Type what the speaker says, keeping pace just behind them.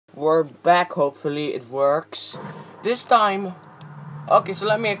we're back. Hopefully it works. This time, okay, so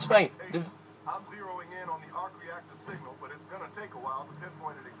let me explain. I'm zeroing in on the arc reactor signal, but it's gonna take a while to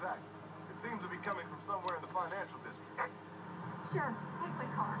pinpoint it exactly. It seems to be coming from somewhere in the financial district. Sure, take my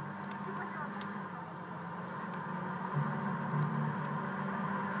car.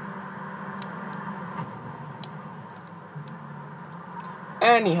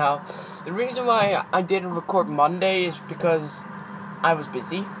 Anyhow, the reason why I didn't record Monday is because I was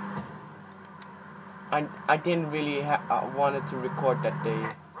busy. I didn't really wanted to record that day.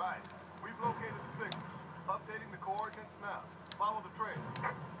 Right. We've located the signal. Updating the coordinates now. Follow the trail.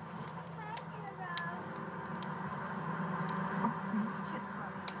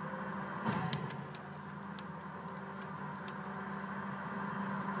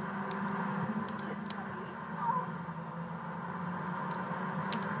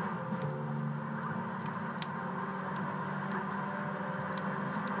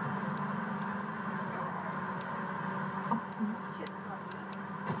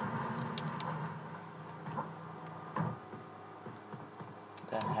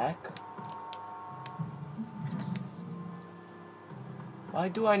 The heck? Why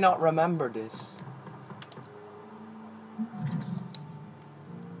do I not remember this?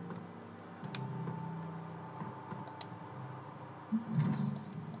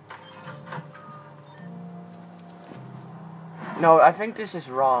 No, I think this is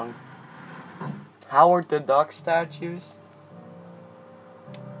wrong. Howard the Duck statues?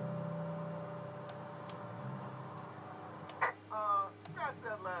 Scratch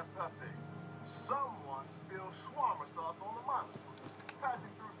that last update. Someone spilled shawarma sauce on the monitor.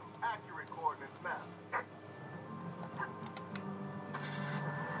 Passing through some accurate coordinates now.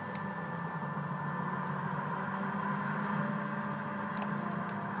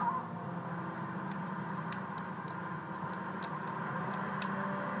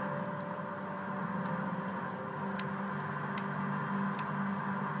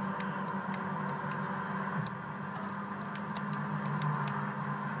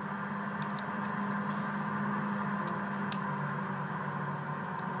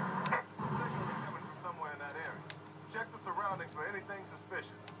 For anything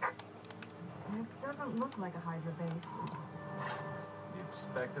suspicious. It doesn't look like a Hydra base. You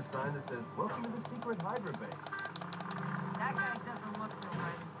expect a sign that says, "Welcome to the secret Hydra base." That guy doesn't look so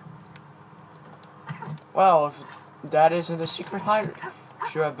right. Well, if that isn't a secret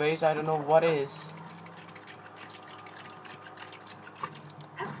Hydra base, I don't know what is.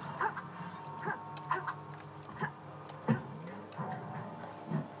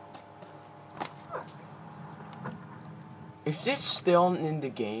 Is it still in the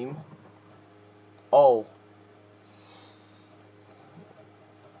game? Oh.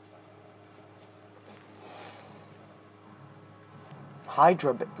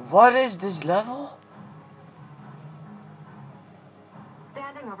 Hydra. What is this level?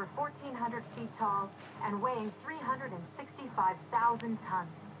 Standing over 1,400 feet tall and weighing 365,000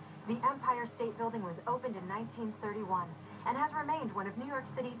 tons, the Empire State Building was opened in 1931 and has remained one of New York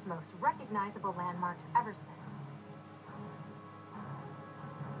City's most recognizable landmarks ever since.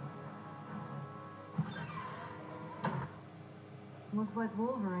 Looks like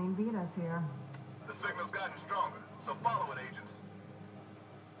Wolverine beat us here. The signal's gotten stronger, so follow it, agents.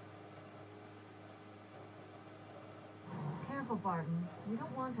 Careful, Barton. We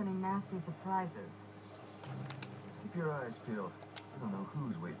don't want any nasty surprises. Keep your eyes peeled. I don't know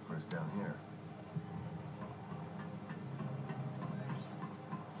who's waiting for us down here.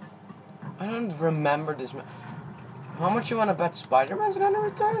 I don't remember this. How much you want to bet Spider-Man's gonna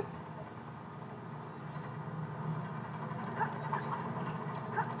return?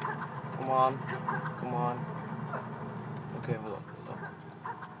 Come on. Come on. Okay, well, look.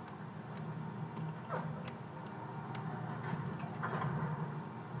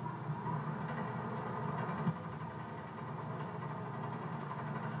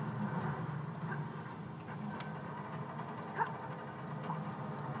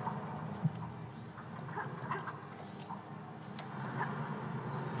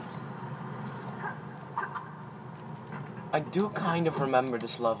 I do kind of remember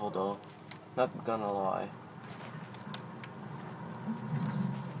this level though, not gonna lie.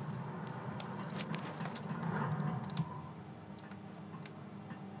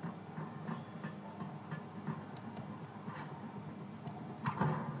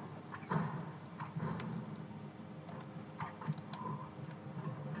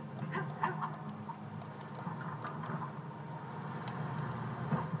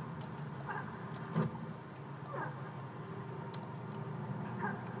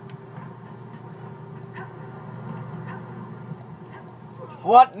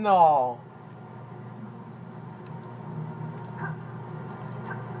 What? No.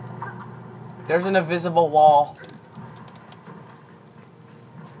 There's an invisible wall.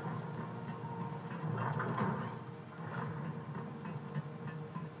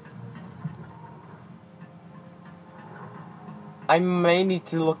 I may need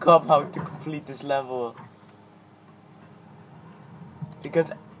to look up how to complete this level.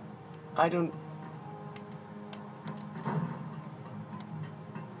 Because I don't...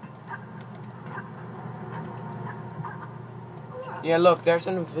 Yeah, look, there's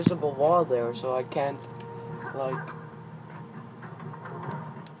an invisible wall there, so I can't, like...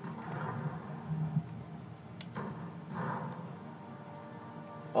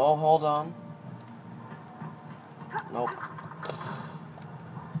 Oh, hold on. Nope.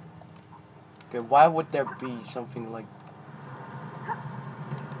 Okay, why would there be something like...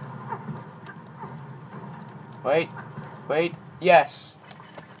 Wait, yes.